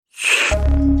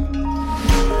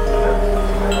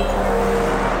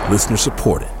Listener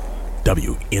supported.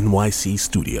 WNYC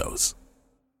Studios.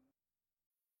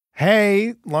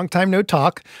 Hey, long time no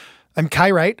talk. I'm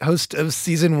Kai Wright, host of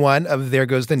Season 1 of There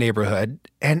Goes the Neighborhood.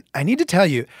 And I need to tell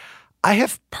you, I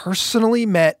have personally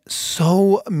met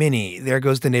so many There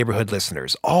Goes the Neighborhood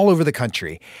listeners all over the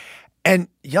country. And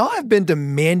y'all have been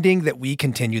demanding that we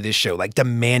continue this show, like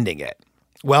demanding it.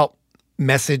 Well,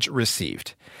 message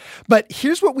received. But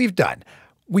here's what we've done.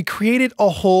 We created a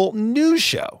whole new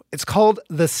show. It's called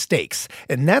The Stakes,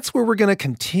 and that's where we're going to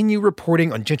continue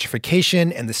reporting on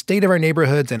gentrification and the state of our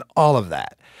neighborhoods and all of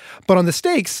that. But on The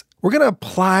Stakes, we're going to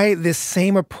apply this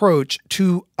same approach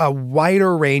to a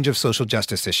wider range of social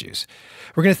justice issues.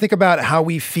 We're going to think about how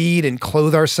we feed and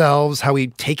clothe ourselves, how we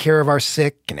take care of our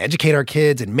sick and educate our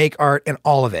kids and make art and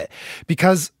all of it.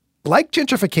 Because like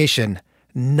gentrification,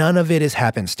 none of it is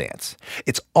happenstance.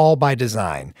 It's all by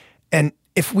design. And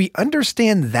if we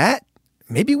understand that,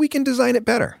 maybe we can design it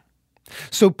better.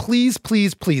 So please,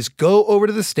 please, please go over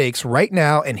to The Stakes right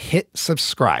now and hit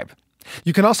subscribe.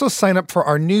 You can also sign up for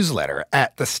our newsletter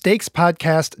at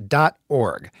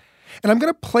thestakespodcast.org. And I'm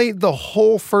going to play the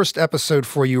whole first episode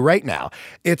for you right now.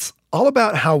 It's all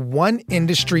about how one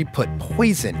industry put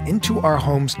poison into our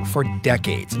homes for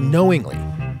decades, knowingly,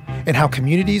 and how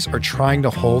communities are trying to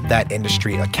hold that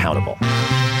industry accountable.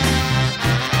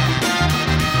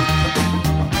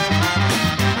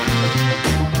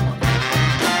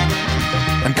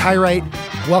 I'm Kai Wright.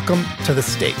 Welcome to The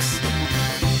Stakes.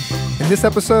 In this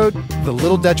episode, The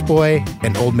Little Dutch Boy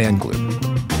and Old Man Glue.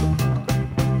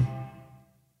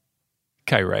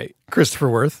 Kai Wright. Christopher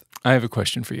Worth. I have a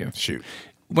question for you. Shoot.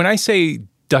 When I say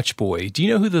Dutch boy, do you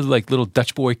know who the little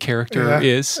Dutch boy character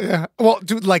is? Yeah. Well,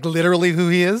 literally who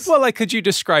he is? Well, could you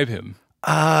describe him?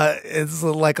 It's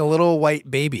like a little white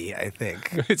baby, I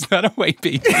think. It's not a white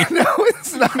baby. No,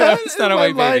 it's not. No, it's not a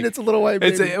white baby. It's a little white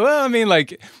baby.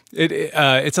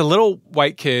 It's a little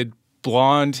white kid,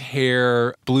 blonde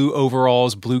hair, blue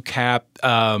overalls, blue cap.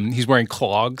 He's wearing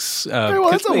clogs. Well,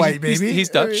 that's a white baby. He's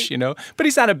Dutch, but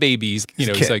he's not a baby.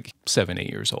 He's like 7-8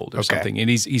 years old or Okay. something,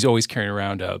 and he's always carrying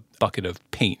around a bucket of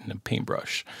paint and a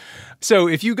paintbrush. So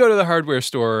if you go to the hardware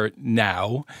store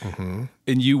now and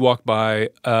you walk by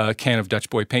a can of Dutch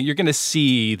Boy paint, you're going to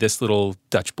see this little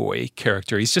Dutch Boy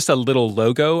character. He's just a little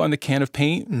logo on the can of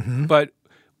paint. But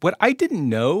what I didn't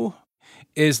know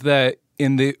is that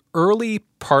in the early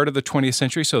part of the 20th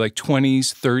century, so like 20s,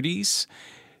 30s,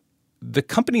 the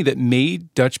company that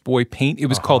made Dutch Boy paint, it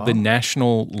was called the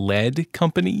National Lead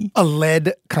Company. A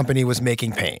lead company was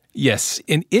making paint. Yes,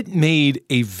 and it made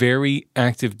a very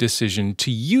active decision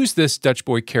to use this Dutch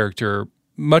Boy character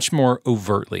much more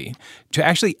overtly, to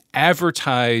actually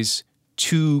advertise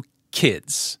to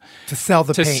kids. To sell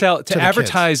the paint to the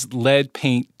advertise kids. lead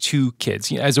paint to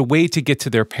kids, as a way to get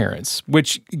to their parents,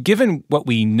 which, given what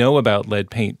we know about lead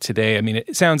paint today,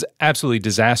 it sounds absolutely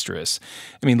disastrous.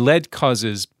 Lead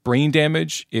causes brain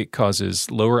damage. It causes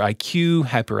lower IQ,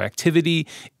 hyperactivity.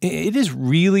 It is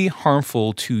really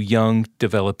harmful to young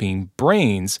developing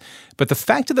brains. But the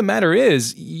fact of the matter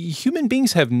is, human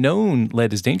beings have known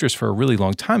lead is dangerous for a really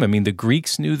long time. The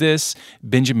Greeks knew this.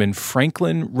 Benjamin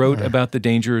Franklin wrote about the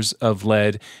dangers of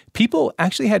lead. People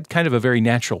actually had kind of a very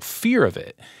natural fear of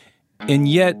it. And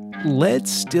yet, lead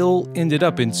still ended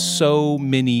up in so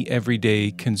many everyday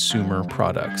consumer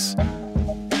products.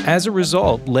 As a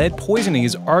result, lead poisoning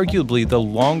is arguably the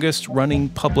longest-running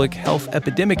public health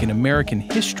epidemic in American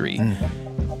history.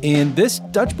 And this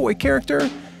Dutch Boy character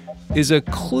is a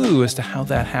clue as to how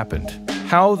that happened,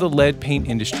 how the lead paint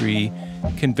industry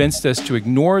convinced us to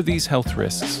ignore these health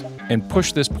risks and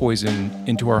push this poison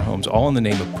into our homes, all in the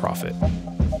name of profit.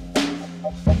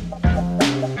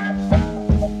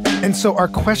 And so our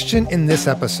question in this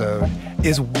episode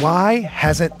is, why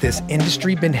hasn't this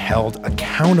industry been held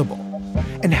accountable?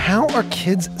 And how are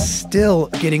kids still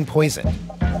getting poisoned?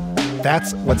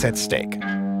 That's what's at stake.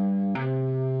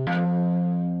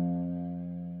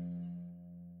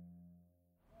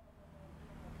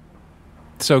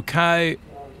 So, Kai,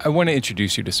 I want to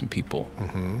introduce you to some people.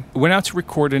 I went out to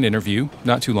record an interview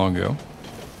not too long ago.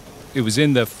 It was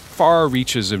in the far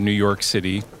reaches of New York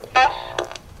City.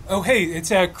 Oh, hey, it's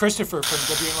Christopher from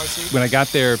WNYC. When I got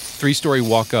there, 3-story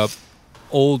walk-up,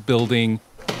 old building.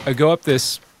 I go up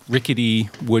this rickety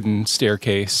wooden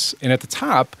staircase, and at the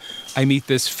top, I meet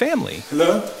this family.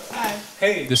 Hello? Hi.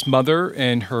 Hey. This mother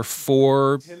and her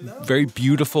 4 very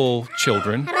beautiful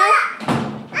children.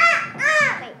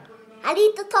 I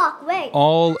need to talk, wait.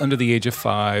 All under the age of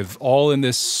 5, all in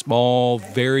this small,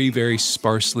 very, very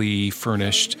sparsely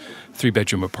furnished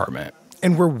 3-bedroom apartment.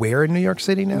 And we're where in New York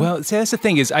City now? Well, see, that's the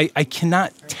thing is I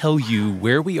cannot tell you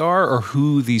where we are or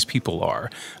who these people are.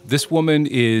 This woman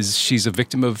she's a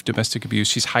victim of domestic abuse.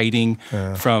 She's hiding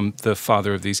from the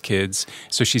father of these kids.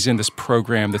 So she's in this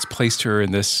program that's placed her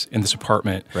in this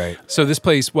apartment. Right. So this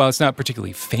place, while it's not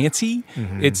particularly fancy,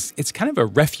 it's kind of a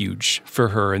refuge for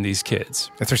her and these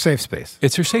kids. It's her safe space.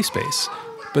 It's her safe space.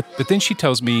 But then she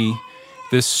tells me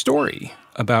this story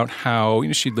about how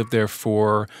she lived there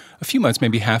for a few months,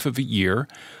 maybe half of a year,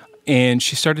 and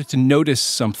she started to notice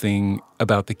something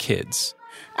about the kids.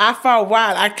 After a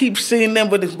while, I keep seeing them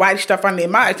with this white stuff on their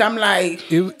mouths. I'm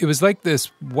like... It was like this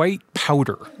white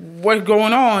powder. What's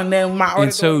going on?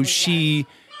 And so she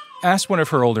asked one of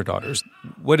her older daughters,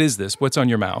 what is this? What's on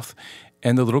your mouth?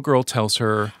 And the little girl tells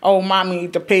her... Oh, Mommy,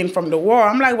 the paint from the wall.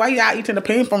 I'm like, why y'all eating the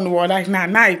paint from the wall? That's not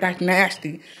nice. That's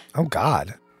nasty. Oh,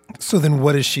 God. So then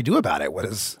what does she do about it?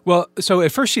 Well, so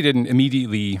at first she didn't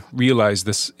immediately realize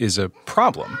this is a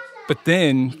problem. But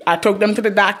then... I took them to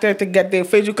the doctor to get their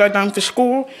physical done for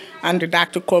school, and the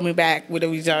doctor called me back with the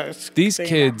results. These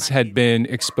kids had been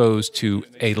exposed to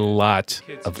a lot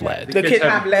of lead. The kids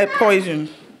have lead poison.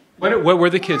 What were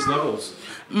the kids' levels?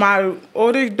 My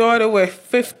oldest daughter was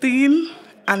 15,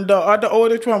 and the other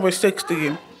oldest one was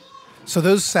 16. So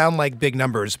those sound like big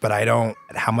numbers, but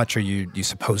how much are you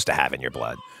supposed to have in your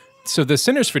blood? So the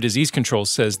Centers for Disease Control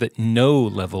says that no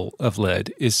level of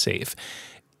lead is safe.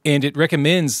 And it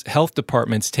recommends health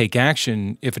departments take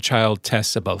action if a child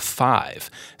tests above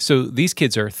 5. So these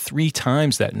kids are 3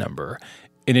 times that number.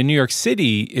 And in New York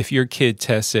City, if your kid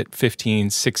tests at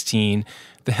 15, 16,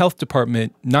 the health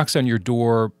department knocks on your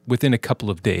door within a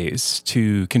couple of days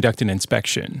to conduct an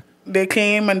inspection. They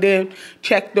came and they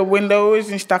checked the windows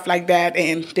and stuff like that,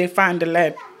 and they found the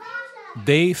lead.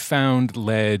 They found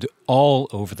lead all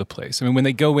over the place. I mean, when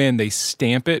they go in, they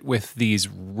stamp it with these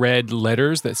red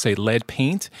letters that say lead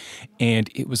paint, and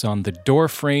it was on the door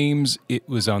frames, it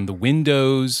was on the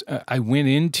windows. I went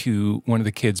into one of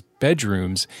the kids'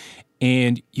 bedrooms,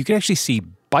 and you could actually see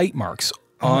bite marks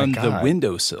on the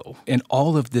windowsill and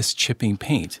all of this chipping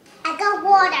paint. I got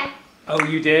water. Oh,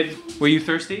 you did? Were you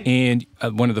thirsty? And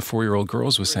one of the 4-year-old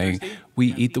girls was saying,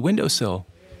 we eat the windowsill.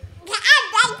 I'm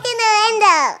biting the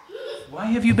window. Why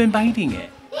have you been biting it?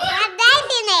 I'm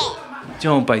biting it.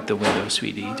 Don't bite the window,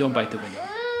 sweetie. Don't bite the window.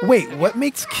 Wait, what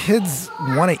makes kids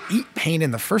want to eat paint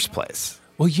in the first place?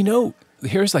 Well,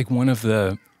 here's like one of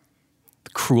the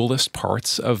cruelest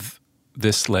parts of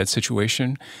this lead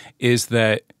situation is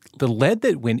that the lead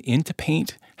that went into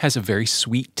paint has a very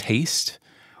sweet taste,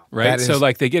 right? So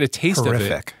like they get a taste of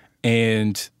it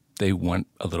and they want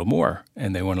a little more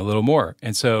and they want a little more.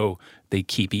 And so they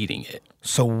keep eating it.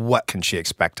 So what can she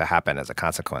expect to happen as a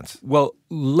consequence? Well,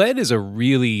 lead is a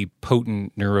really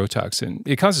potent neurotoxin.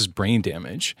 It causes brain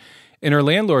damage. And her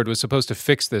landlord was supposed to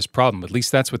fix this problem. At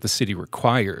least that's what the city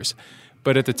requires.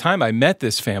 But at the time I met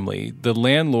this family, the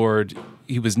landlord,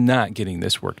 he was not getting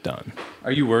this work done.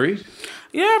 Are you worried?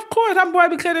 Yeah, of course. I'm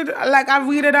worried because I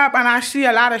read it up and I see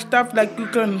a lot of stuff like you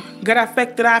can get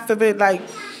affected after it. Like,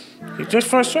 it's just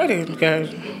frustrating because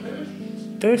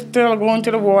they're still going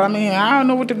to the war. I mean, I don't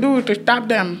know what to do to stop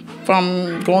them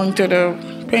from going to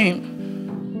the paint.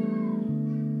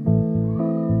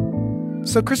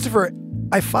 So, Christopher,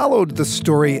 I followed the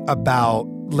story about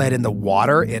lead in the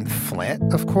water in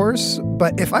Flint, of course.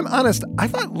 But if I'm honest, I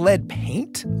thought lead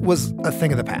paint was a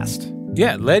thing of the past.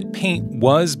 Yeah, lead paint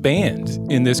was banned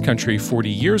in this country 40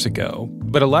 years ago.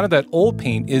 But a lot of that old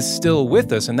paint is still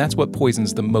with us, and that's what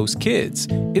poisons the most kids.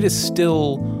 It is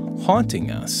still haunting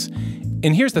us.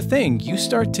 And here's the thing, you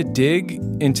start to dig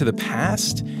into the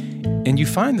past, and you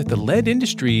find that the lead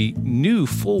industry knew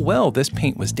full well this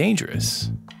paint was dangerous.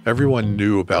 Everyone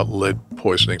knew about lead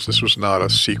poisonings. This was not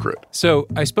a secret. So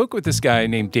I spoke with this guy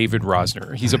named David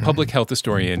Rosner. He's a public health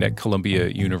historian at Columbia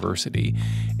University.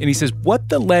 And he says what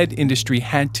the lead industry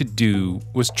had to do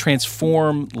was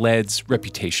transform lead's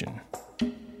reputation.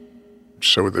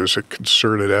 So there's a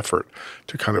concerted effort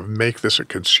to kind of make this a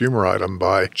consumer item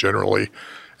by generally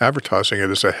advertising it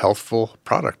as a healthful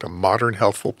product, a modern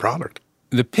healthful product.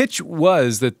 The pitch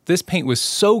was that this paint was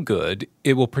so good,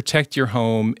 it will protect your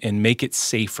home and make it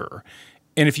safer.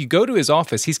 And if you go to his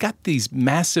office, he's got these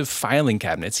massive filing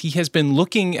cabinets. He has been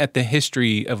looking at the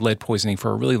history of lead poisoning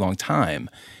for a really long time.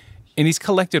 And he's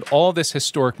collected all this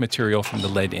historic material from the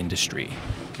lead industry.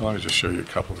 Let me just show you a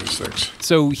couple of these things.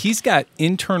 So he's got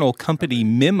internal company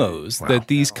memos that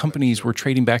these companies were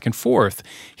trading back and forth.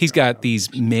 He's got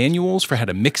these manuals for how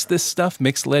to mix this stuff,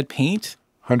 mix lead paint.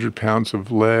 100 pounds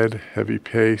of lead, heavy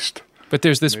paste. But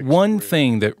there's this one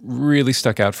thing that really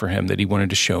stuck out for him that he wanted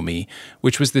to show me,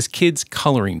 which was this kid's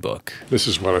coloring book. This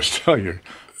is what I was telling you.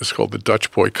 It's called The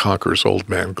Dutch Boy Conquers Old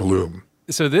Man Gloom.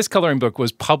 So this coloring book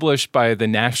was published by the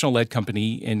National Lead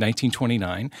Company in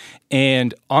 1929.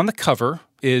 And on the cover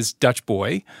is Dutch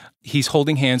Boy. He's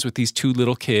holding hands with these two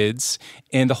little kids.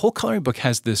 And the whole coloring book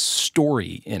has this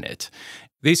story in it.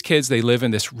 These kids, they live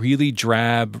in this really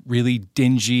drab, really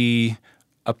dingy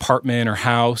apartment or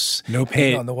house. No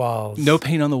paint on the walls. No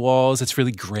paint on the walls. It's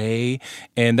really gray.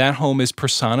 And that home is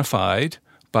personified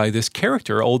by this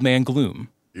character, Old Man Gloom.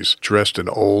 He's dressed in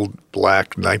old,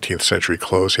 black, 19th century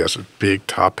clothes. He has a big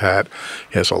top hat.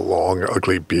 He has a long,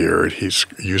 ugly beard. He's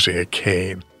using a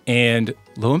cane. And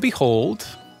lo and behold,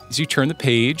 as you turn the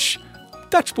page,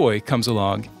 Dutch Boy comes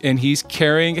along, and he's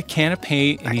carrying a can of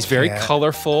paint, and he's very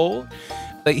colorful.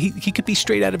 Like he could be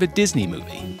straight out of a Disney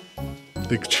movie.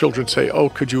 The children say, "Oh,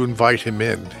 could you invite him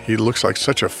in? He looks like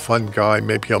such a fun guy.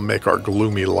 Maybe he'll make our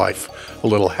gloomy life a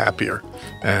little happier."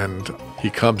 And he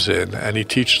comes in and he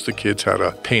teaches the kids how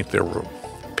to paint their room,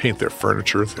 paint their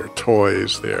furniture, their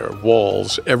toys, their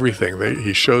walls, everything.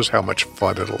 He shows how much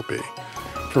fun it'll be.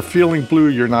 For feeling blue,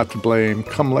 you're not to blame.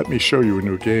 Come, let me show you a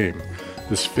new game.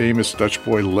 This famous Dutch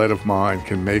boy lead of mine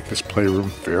can make this playroom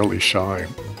fairly shine.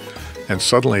 And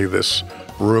suddenly this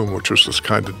room, which was this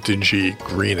kind of dingy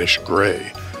greenish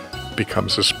gray,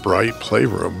 becomes this bright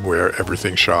playroom where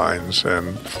everything shines.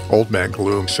 And Old Man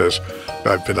Gloom says,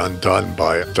 "I've been undone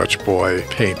by Dutch Boy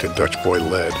paint and Dutch Boy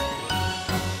lead."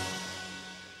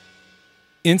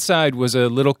 Inside was a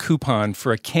little coupon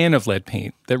for a can of lead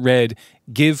paint that read,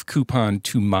 "Give coupon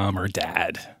to mom or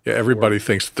dad." Yeah, everybody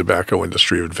thinks the tobacco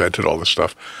industry invented all this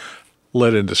stuff.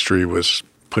 Lead industry was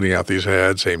putting out these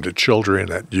ads aimed at children,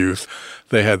 at youth.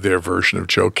 They had their version of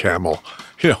Joe Camel,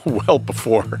 well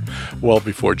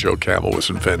before Joe Camel was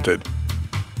invented.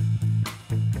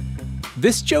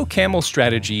 This Joe Camel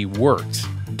strategy worked.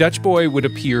 Dutch Boy would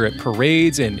appear at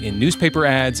parades and in newspaper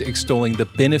ads extolling the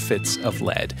benefits of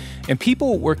lead, and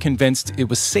people were convinced it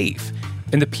was safe.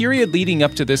 In the period leading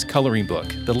up to this coloring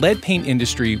book, the lead paint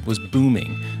industry was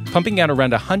booming, pumping out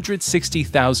around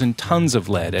 160,000 tons of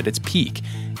lead at its peak.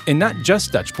 And not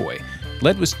just Dutch Boy.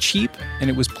 Lead was cheap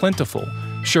and it was plentiful.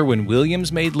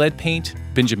 Sherwin-Williams made lead paint,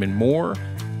 Benjamin Moore.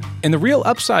 And the real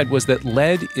upside was that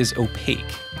lead is opaque.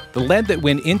 The lead that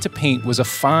went into paint was a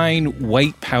fine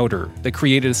white powder that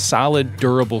created a solid,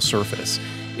 durable surface.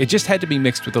 It just had to be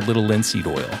mixed with a little linseed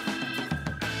oil.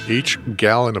 Each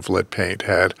gallon of lead paint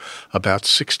had about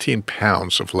 16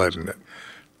 pounds of lead in it.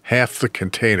 Half the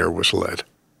container was lead.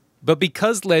 But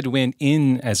because lead went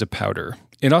in as a powder,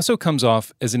 it also comes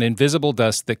off as an invisible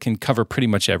dust that can cover pretty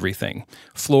much everything.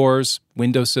 Floors,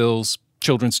 windowsills,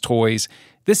 children's toys.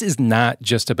 This is not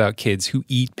just about kids who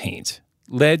eat paint.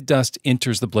 Lead dust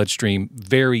enters the bloodstream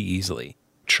very easily.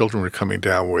 Children were coming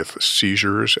down with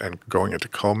seizures and going into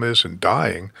comas and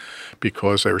dying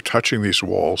because they were touching these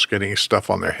walls, getting stuff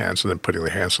on their hands, and then putting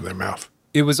their hands in their mouth.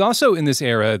 It was also in this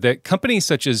era that companies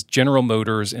such as General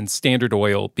Motors and Standard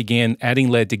Oil began adding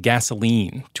lead to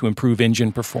gasoline to improve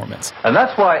engine performance. And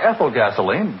that's why ethyl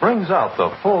gasoline brings out the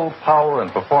full power and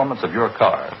performance of your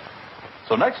car.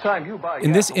 So next time you buy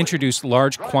And this introduced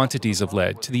large quantities of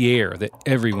lead to the air that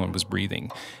everyone was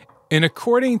breathing. And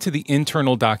according to the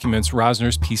internal documents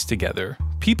Rosner's pieced together,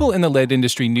 people in the lead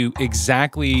industry knew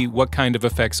exactly what kind of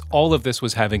effects all of this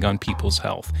was having on people's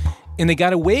health. And they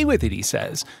got away with it, he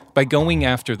says, by going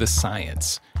after the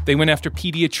science. They went after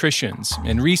pediatricians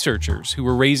and researchers who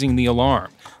were raising the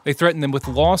alarm. They threatened them with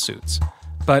lawsuits.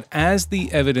 But as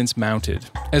the evidence mounted,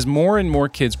 as more and more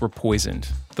kids were poisoned,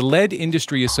 the Lead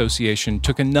Industry Association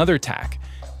took another tack.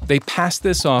 They passed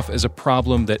this off as a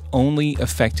problem that only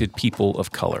affected people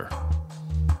of color.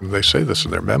 They say this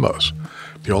in their memos.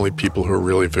 The only people who are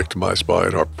really victimized by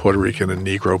it are Puerto Rican and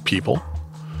Negro people.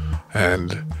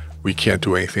 And we can't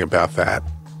do anything about that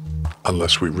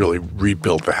unless we really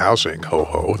rebuild the housing.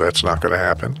 Ho-ho, that's not going to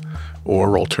happen.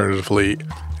 Or alternatively,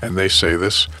 and they say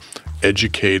this,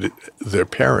 educate their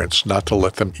parents not to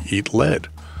let them eat lead.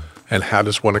 And how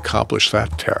does one accomplish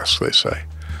that task, they say?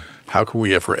 How can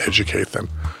we ever educate them?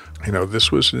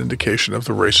 This was an indication of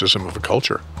the racism of the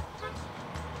culture.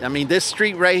 I mean, this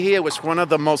street right here was one of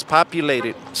the most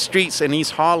populated streets in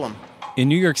East Harlem. In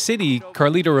New York City,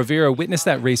 Carlito Rivera witnessed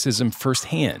that racism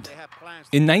firsthand.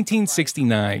 In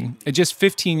 1969, at just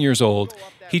 15 years old,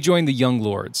 he joined the Young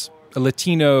Lords, a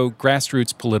Latino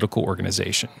grassroots political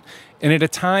organization. And at a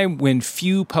time when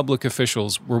few public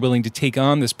officials were willing to take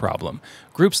on this problem,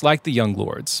 groups like the Young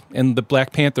Lords and the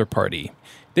Black Panther Party,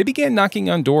 they began knocking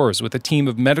on doors with a team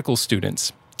of medical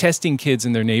students, testing kids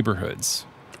in their neighborhoods.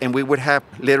 And we would have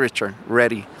literature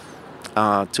ready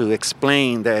to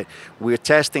explain that we're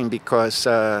testing because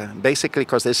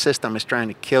this system is trying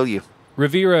to kill you.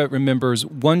 Rivera remembers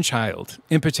one child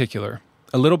in particular,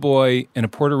 a little boy in a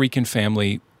Puerto Rican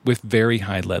family with very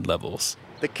high lead levels.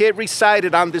 The kid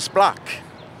resided on this block.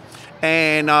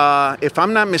 And if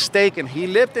I'm not mistaken, he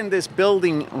lived in this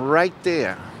building right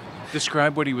there.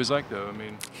 Describe what he was like, though.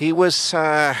 He was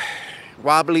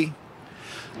wobbly.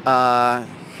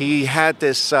 He had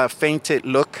this fainted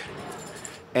look.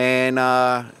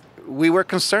 And we were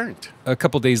concerned. A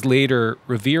couple days later,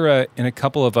 Rivera and a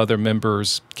couple of other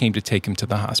members came to take him to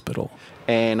the hospital.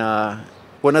 And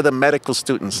one of the medical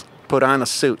students put on a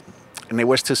suit, and it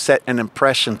was to set an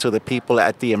impression to the people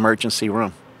at the emergency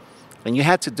room. And you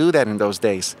had to do that in those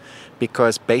days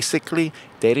because basically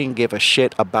they didn't give a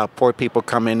shit about poor people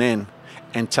coming in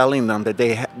and telling them that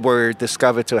they were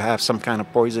discovered to have some kind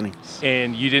of poisoning.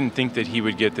 And you didn't think that he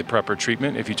would get the proper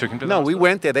treatment if you took him to the hospital? No, we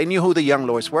went there. They knew who the young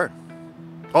lawyers were.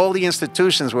 All the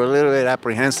institutions were a little bit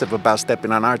apprehensive about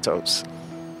stepping on our toes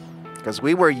because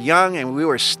we were young and we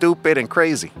were stupid and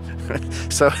crazy.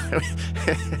 So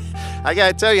I got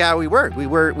to tell you how we were. We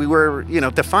were,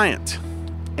 defiant.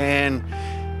 And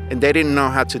they didn't know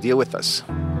how to deal with us.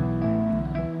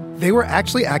 They were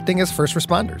actually acting as first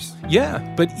responders.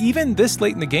 Yeah, but even this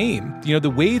late in the game, the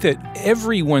way that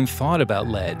everyone thought about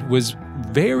lead was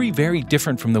very, very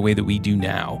different from the way that we do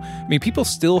now. I mean, people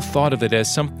still thought of it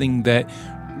as something that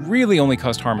really only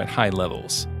caused harm at high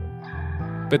levels.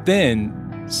 But then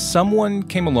someone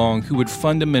came along who would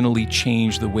fundamentally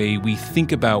change the way we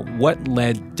think about what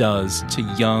lead does to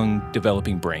young,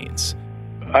 developing brains.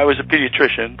 I was a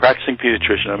pediatrician, practicing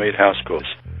pediatrician. I made house calls.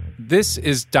 This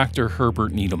is Dr.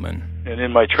 Herbert Needleman. And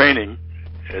in my training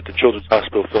at the Children's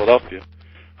Hospital of Philadelphia,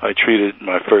 I treated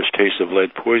my first case of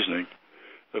lead poisoning,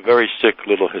 a very sick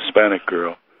little Hispanic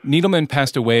girl. Needleman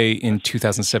passed away in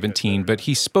 2017, but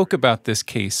he spoke about this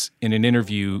case in an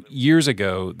interview years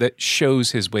ago that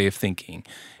shows his way of thinking.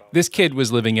 This kid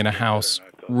was living in a house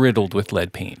riddled with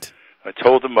lead paint. I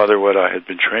told the mother what I had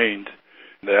been trained.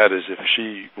 That is, if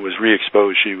she was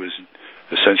re-exposed, she was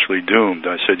essentially doomed.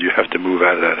 I said, you have to move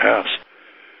out of that house.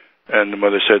 And the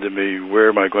mother said to me, where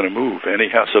am I going to move? Any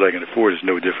house that I can afford is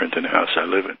no different than the house I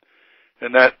live in.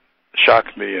 And that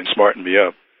shocked me and smartened me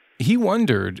up. He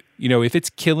wondered, if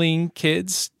it's killing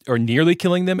kids or nearly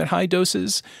killing them at high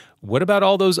doses, what about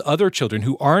all those other children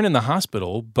who aren't in the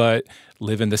hospital but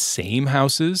live in the same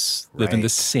houses, live in the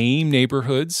same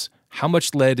neighborhoods? How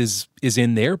much lead is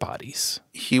in their bodies?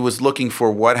 He was looking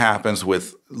for what happens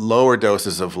with lower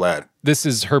doses of lead. This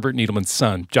is Herbert Needleman's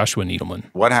son, Joshua Needleman.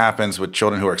 What happens with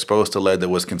children who are exposed to lead that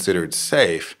was considered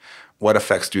safe? What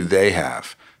effects do they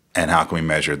have? And how can we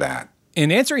measure that?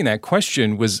 And answering that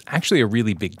question was actually a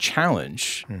really big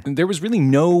challenge. There was really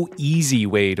no easy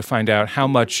way to find out how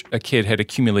much a kid had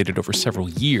accumulated over several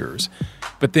years.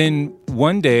 But then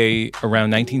one day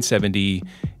around 1970,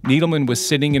 Needleman was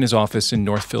sitting in his office in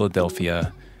North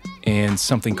Philadelphia, and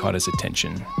something caught his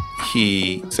attention.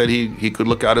 He said he could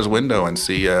look out his window and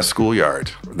see a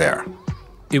schoolyard there.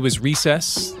 It was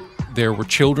recess. There were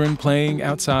children playing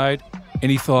outside, and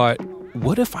he thought,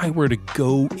 what if I were to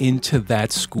go into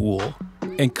that school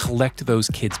and collect those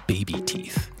kids' baby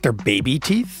teeth? Their baby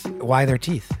teeth? Why their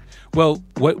teeth? Well,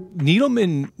 what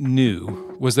Needleman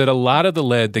knew was that a lot of the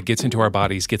lead that gets into our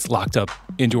bodies gets locked up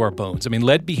into our bones. I mean,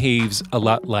 lead behaves a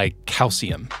lot like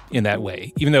calcium in that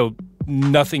way, even though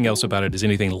nothing else about it is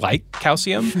anything like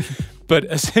calcium. But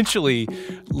essentially,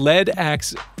 lead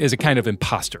acts as a kind of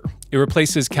imposter. It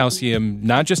replaces calcium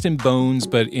not just in bones,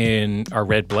 but in our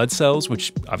red blood cells,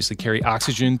 which obviously carry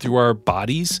oxygen through our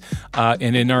bodies,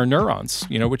 and in our neurons,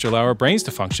 which allow our brains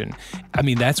to function. I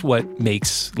mean, that's what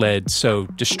makes lead so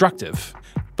destructive.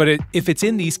 But if it's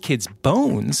in these kids'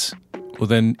 bones, well,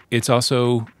 then it's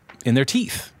also in their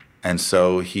teeth. And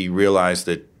so he realized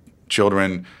that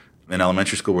children in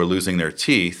elementary school were losing their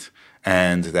teeth,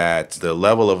 and that the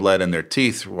level of lead in their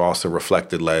teeth also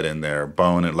reflected lead in their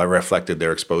bone and reflected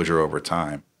their exposure over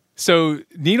time. So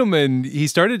Needleman, he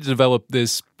started to develop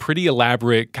this pretty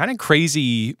elaborate, kind of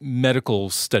crazy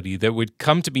medical study that would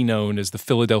come to be known as the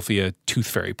Philadelphia Tooth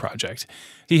Fairy Project.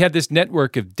 He had this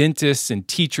network of dentists and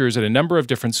teachers at a number of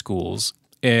different schools,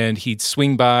 and he'd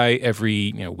swing by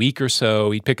every week or so.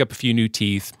 He'd pick up a few new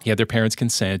teeth. He had their parents'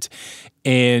 consent.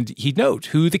 And he'd note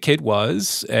who the kid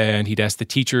was, and he'd ask the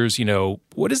teachers,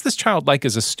 what is this child like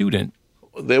as a student?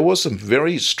 There were some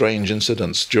very strange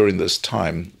incidents during this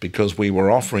time because we were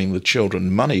offering the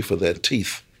children money for their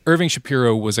teeth. Irving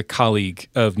Shapiro was a colleague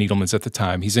of Needleman's at the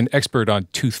time. He's an expert on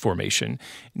tooth formation.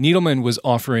 Needleman was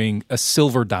offering a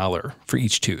silver dollar for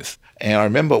each tooth. And I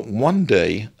remember one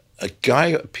day, a guy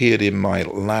appeared in my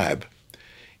lab,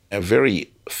 a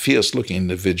very fierce-looking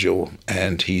individual,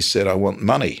 and he said, I want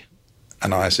money.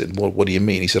 And I said, well, what do you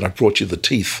mean? He said, I brought you the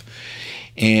teeth.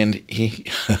 And he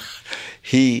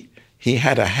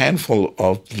had a handful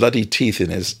of bloody teeth in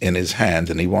his hand,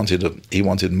 and he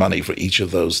wanted money for each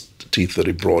of those teeth that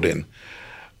he brought in.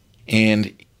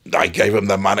 And I gave him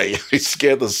the money. He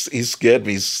scared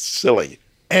me silly.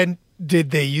 And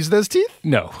did they use those teeth?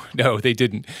 No, they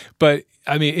didn't. But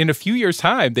I mean, in a few years'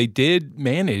 time, they did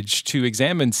manage to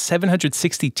examine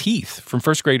 760 teeth from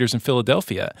first graders in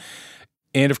Philadelphia.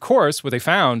 And of course, what they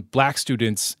found, black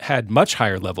students had much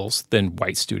higher levels than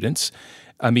white students.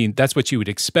 I mean, that's what you would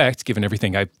expect given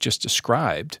everything I've just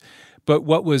described. But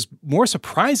what was more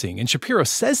surprising, and Shapiro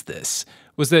says this,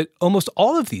 was that almost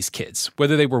all of these kids,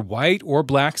 whether they were white or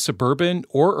black, suburban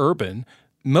or urban,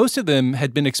 most of them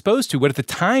had been exposed to what at the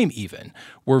time even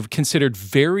were considered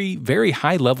very, very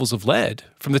high levels of lead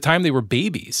from the time they were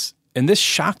babies. And this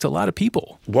shocked a lot of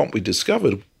people. What we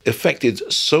discovered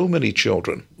affected so many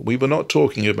children. We were not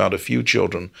talking about a few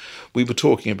children. We were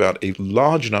talking about a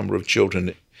large number of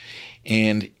children.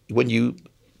 And when you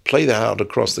play that out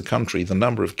across the country, the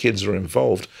number of kids that are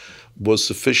involved was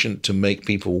sufficient to make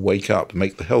people wake up,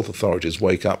 make the health authorities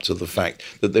wake up to the fact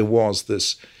that there was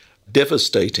this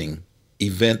devastating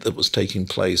event that was taking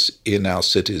place in our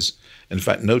cities. In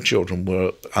fact, no children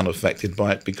were unaffected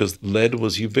by it because lead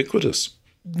was ubiquitous.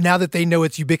 Now that they know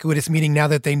it's ubiquitous, meaning now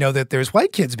that they know that there's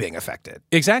white kids being affected.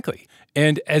 Exactly.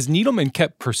 And as Needleman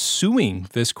kept pursuing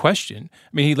this question, I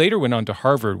mean, he later went on to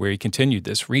Harvard where he continued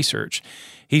this research.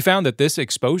 He found that this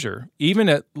exposure, even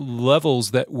at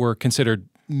levels that were considered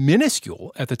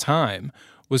minuscule at the time,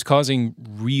 was causing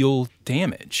real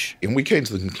damage. And we came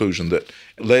to the conclusion that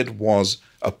lead was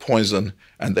a poison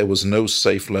and there was no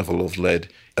safe level of lead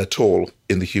at all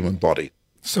in the human body.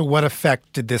 So what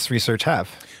effect did this research have?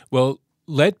 Well,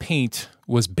 lead paint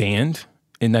was banned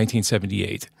in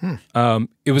 1978.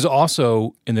 It was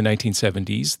also in the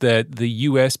 1970s that the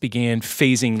U.S. began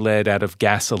phasing lead out of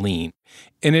gasoline.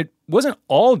 And it wasn't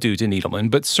all due to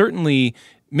Needleman, but certainly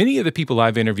many of the people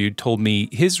I've interviewed told me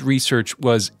his research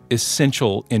was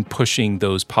essential in pushing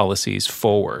those policies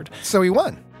forward. So he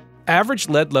won. Average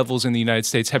lead levels in the United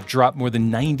States have dropped more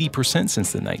than 90%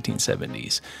 since the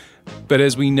 1970s. But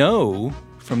as we know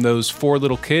from those 4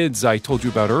 little kids I told you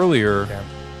about earlier,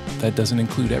 that doesn't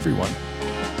include everyone.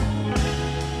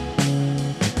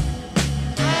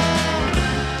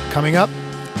 Coming up,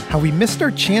 how we missed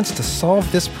our chance to solve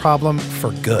this problem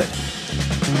for good.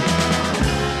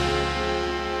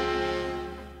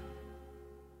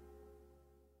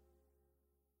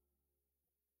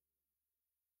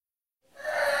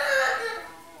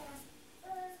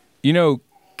 You know,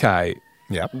 Kai,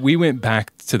 we went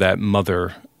back to that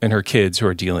mother and her kids who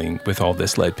are dealing with all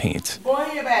this lead paint. Go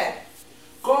in your bed.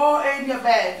 Go in your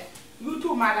bed. You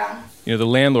too, madam. You know, the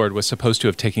landlord was supposed to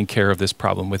have taken care of this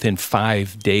problem within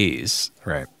 5 days.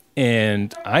 Right.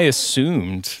 And I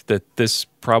assumed that this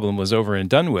problem was over and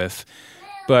done with.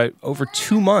 But over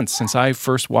 2 months since I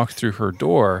first walked through her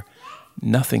door,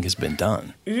 nothing has been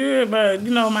done. Yeah, but,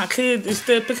 you know, my kids is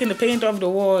still picking the paint off the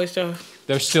wall and stuff.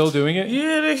 They're still doing it?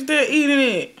 Yeah, they're still eating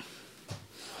it.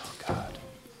 Oh, God.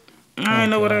 I don't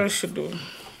know what else to do.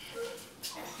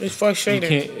 It's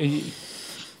frustrating.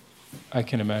 I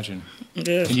can imagine.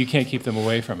 Yeah. And you can't keep them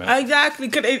away from it. Exactly,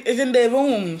 because it's in their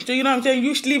room. So, you know what I'm saying?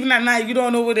 You sleeping at night, you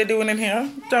don't know what they're doing in here.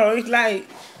 So, it's like,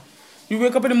 you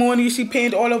wake up in the morning, you see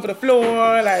paint all over the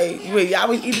floor. Like, wait, y'all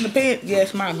was eating the paint?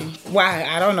 Yes, mommy. Why?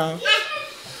 I don't know.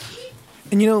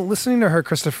 And, you know, listening to her,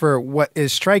 Christopher, what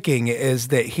is striking is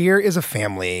that here is a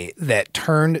family that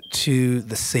turned to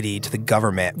the city, to the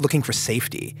government, looking for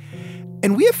safety.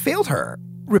 And we have failed her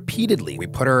repeatedly. We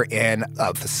put her in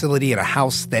a facility in a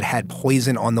house that had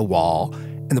poison on the wall,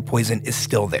 and the poison is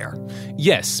still there.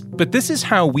 Yes, but this is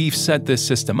how we've set this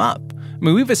system up. I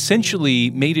mean, we've essentially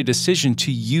made a decision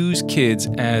to use kids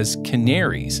as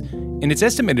canaries. And it's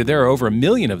estimated there are over 1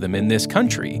 million of them in this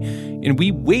country. And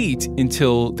we wait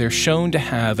until they're shown to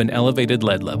have an elevated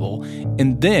lead level,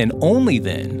 and then, only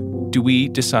then, do we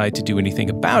decide to do anything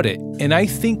about it. And I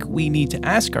think we need to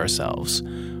ask ourselves,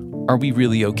 are we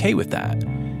really okay with that?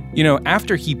 You know,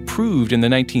 after he proved in the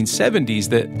 1970s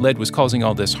that lead was causing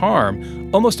all this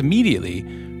harm, almost immediately,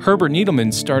 Herbert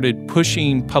Needleman started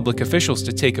pushing public officials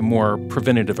to take a more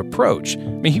preventative approach. I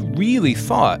mean, he really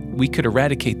thought we could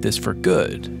eradicate this for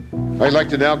good. I'd like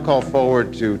to now call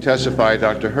forward to testify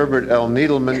Dr. Herbert L.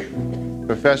 Needleman,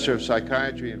 professor of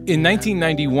psychiatry. In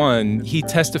 1991, he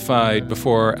testified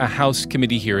before a House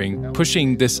committee hearing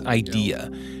pushing this idea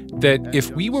that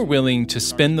if we were willing to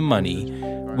spend the money,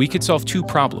 we could solve 2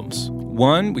 problems.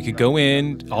 One, we could go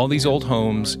in all these old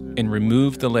homes and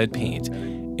remove the lead paint.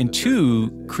 and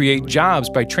two, create jobs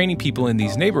by training people in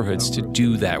these neighborhoods to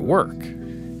do that work.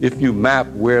 If you map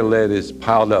where lead is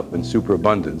piled up in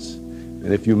superabundance,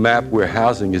 and if you map where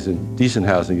decent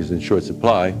housing is in short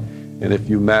supply, and if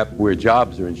you map where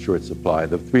jobs are in short supply,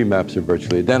 the three maps are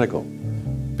virtually identical.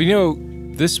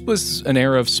 But this was an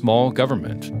era of small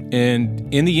government,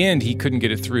 and in the end, he couldn't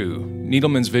get it through.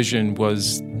 Needleman's vision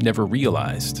was never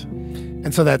realized.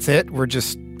 And so that's it? We're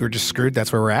just screwed?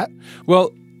 That's where we're at?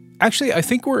 Well, actually, I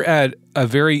think we're at a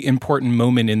very important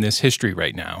moment in this history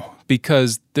right now,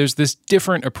 because there's this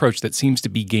different approach that seems to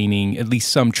be gaining at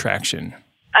least some traction.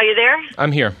 Are you there?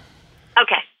 I'm here.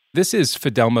 Okay. This is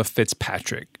Fidelma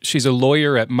Fitzpatrick. She's a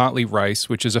lawyer at Motley Rice,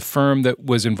 which is a firm that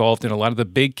was involved in a lot of the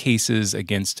big cases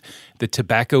against the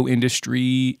tobacco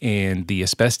industry and the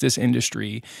asbestos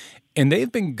industry. And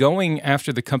they've been going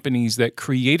after the companies that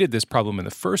created this problem in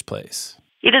the first place.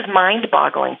 It is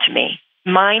mind-boggling to me,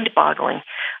 mind-boggling,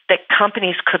 that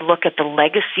companies could look at the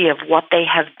legacy of what they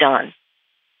have done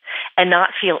and not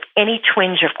feel any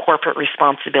twinge of corporate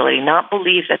responsibility, not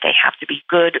believe that they have to be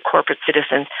good corporate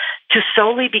citizens to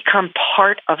solely become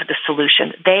part of the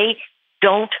solution. They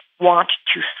don't want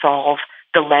to solve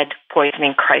the lead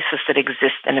poisoning crisis that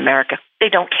exists in America. They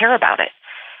don't care about it.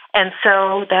 And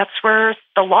so that's where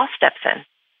the law steps in.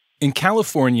 In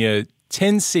California,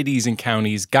 10 cities and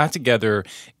counties got together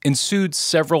and sued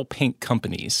several paint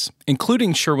companies,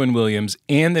 including Sherwin-Williams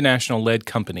and the National Lead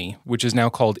Company, which is now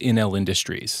called NL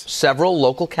Industries. Several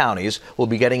local counties will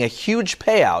be getting a huge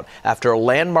payout after a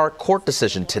landmark court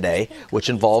decision today, which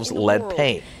involves lead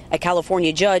paint. A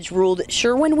California judge ruled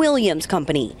Sherwin-Williams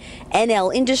Company,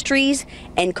 NL Industries,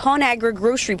 and ConAgra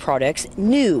Grocery Products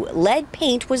knew lead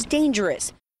paint was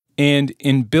dangerous. And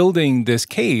in building this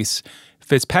case,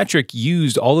 Fitzpatrick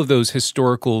used all of those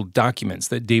historical documents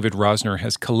that David Rosner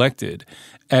has collected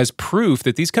as proof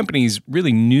that these companies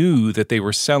really knew that they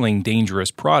were selling dangerous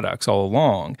products all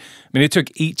along. I mean, it took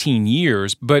 18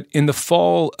 years, but in the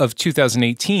fall of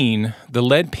 2018, the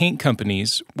lead paint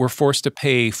companies were forced to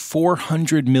pay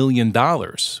 $400 million,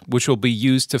 which will be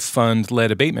used to fund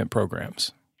lead abatement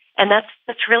programs. And that's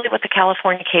really what the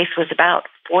California case was about,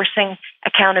 forcing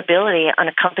accountability on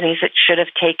companies that should have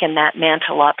taken that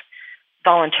mantle up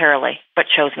voluntarily, but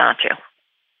chose not to.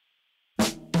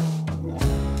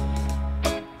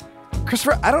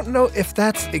 Christopher, I don't know if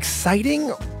that's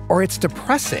exciting or it's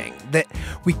depressing that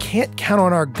we can't count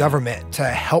on our government to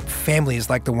help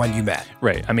families like the one you met.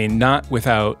 Right. I mean, not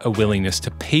without a willingness to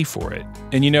pay for it.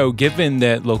 And, given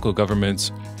that local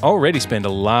governments already spend a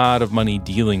lot of money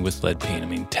dealing with lead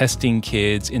paint, testing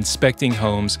kids, inspecting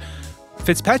homes,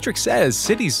 Fitzpatrick says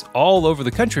cities all over the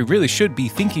country really should be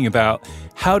thinking about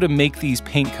how to make these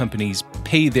paint companies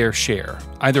pay their share,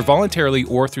 either voluntarily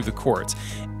or through the courts.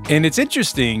 And it's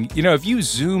interesting, if you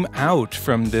zoom out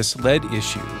from this lead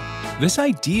issue, this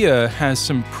idea has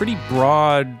some pretty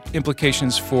broad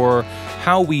implications for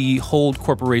how we hold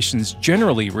corporations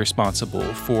generally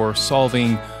responsible for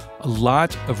solving a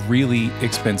lot of really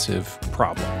expensive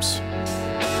problems.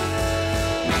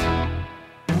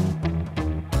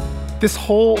 This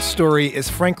whole story is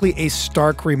frankly a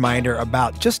stark reminder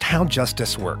about just how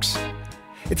justice works.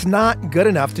 It's not good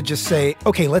enough to just say,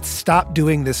 okay, let's stop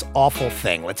doing this awful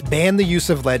thing. Let's ban the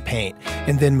use of lead paint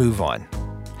and then move on.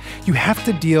 You have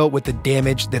to deal with the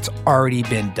damage that's already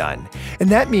been done.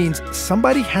 And that means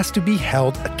somebody has to be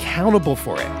held accountable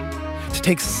for it, to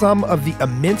take some of the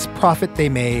immense profit they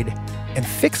made and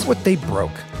fix what they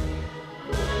broke.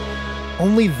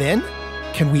 Only then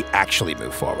can we actually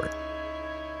move forward.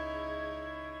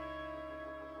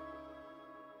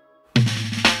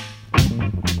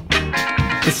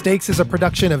 The Stakes is a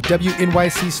production of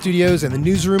WNYC Studios and the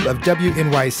newsroom of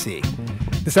WNYC.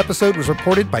 This episode was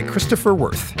reported by Christopher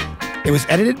Worth. It was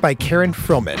edited by Karen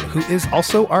Frillman, who is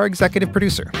also our executive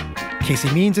producer.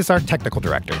 Casey Means is our technical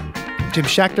director. Jim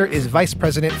Schachter is vice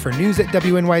president for news at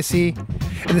WNYC.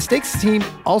 And the Stakes team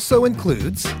also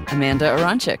includes Amanda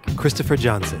Aronchik, Christopher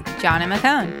Johnson, John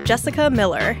McCone, Jessica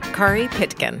Miller, Kari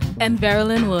Pitkin, and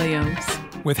Verilyn Williams.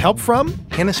 With help from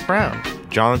Hannes Brown,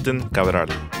 Jonathan Cabral,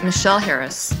 Michelle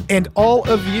Harris, and all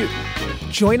of you.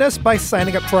 Join us by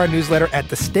signing up for our newsletter at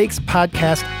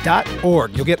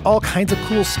thestakespodcast.org. You'll get all kinds of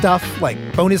cool stuff like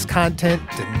bonus content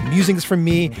and musings from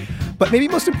me, but maybe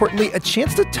most importantly, a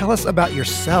chance to tell us about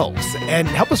yourselves and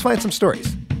help us find some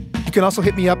stories. You can also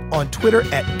hit me up on Twitter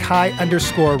at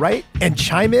Kai_Wright and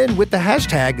chime in with the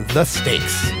hashtag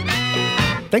 #TheStakes.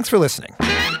 Thanks for listening.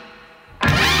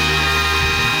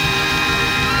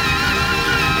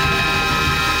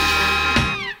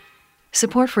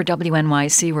 Support for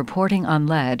WNYC reporting on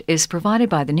lead is provided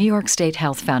by the New York State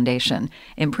Health Foundation,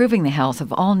 improving the health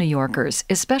of all New Yorkers,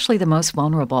 especially the most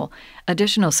vulnerable.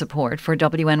 Additional support for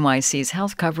WNYC's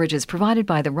health coverage is provided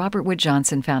by the Robert Wood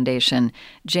Johnson Foundation,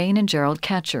 Jane and Gerald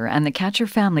Katcher and the Katcher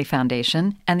Family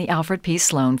Foundation, and the Alfred P.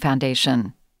 Sloan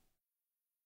Foundation.